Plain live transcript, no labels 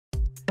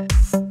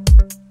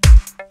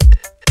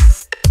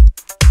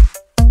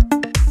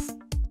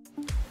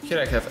Here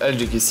I have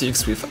LG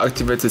G6 with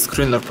activated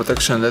screen lock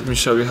protection. Let me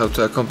show you how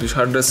to accomplish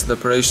hard reset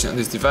operation on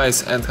this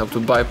device and how to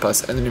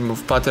bypass and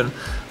remove pattern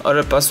or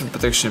a password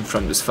protection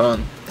from this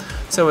phone.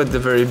 So at the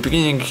very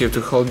beginning you have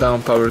to hold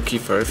down power key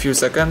for a few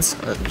seconds.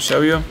 Let me show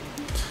you.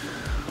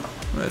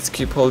 Let's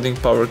keep holding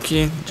power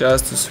key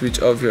just to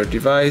switch off your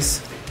device.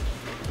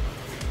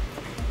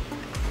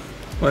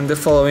 When the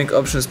following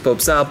options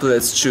pops up,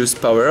 let's choose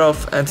power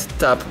off and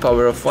tap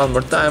power off one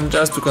more time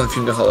just to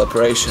confirm the whole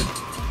operation.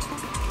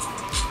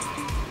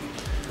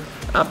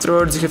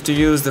 Afterwards you have to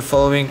use the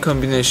following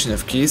combination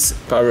of keys: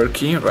 power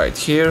key right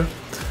here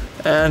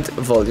and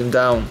volume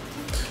down.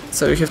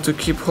 So you have to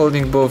keep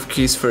holding both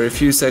keys for a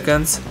few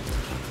seconds.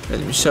 Let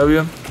me show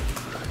you.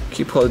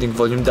 Keep holding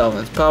volume down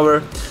and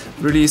power.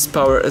 Release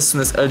power as soon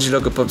as LG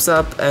logo pops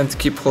up and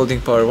keep holding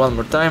power one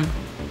more time.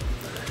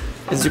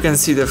 As you can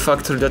see, the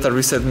factory data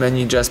reset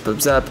menu just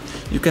pops up.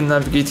 You can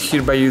navigate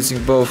here by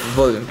using both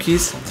volume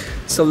keys.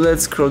 So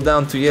let's scroll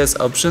down to yes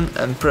option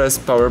and press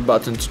power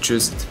button to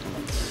choose it.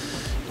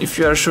 If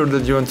you are sure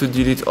that you want to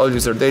delete all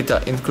user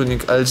data including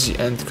LG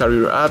and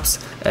carrier apps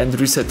and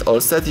reset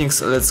all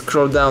settings, let's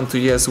scroll down to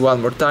yes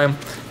one more time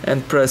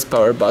and press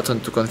power button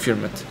to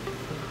confirm it.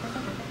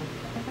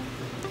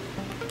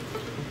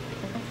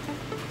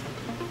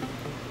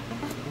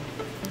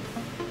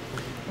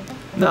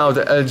 Now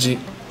the LG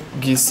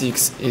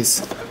G6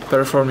 is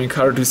performing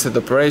hard reset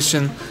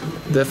operation.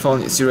 The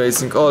phone is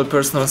erasing all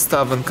personal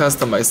stuff and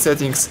customized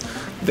settings.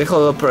 The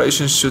whole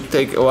operation should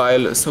take a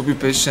while, so be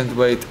patient,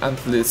 wait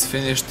until it's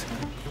finished.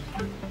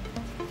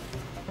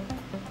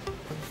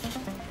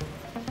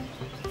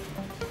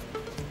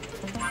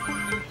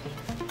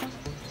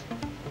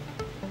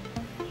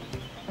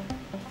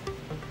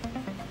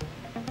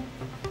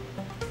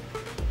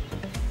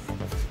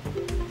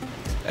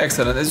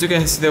 Excellent, as you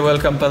can see, the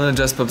welcome panel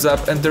just pops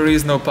up and there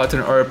is no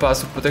pattern or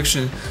password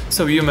protection,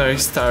 so you may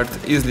start,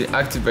 easily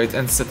activate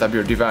and set up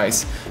your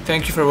device.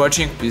 Thank you for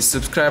watching, please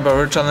subscribe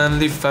our channel and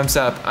leave a thumbs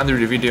up under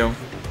the video.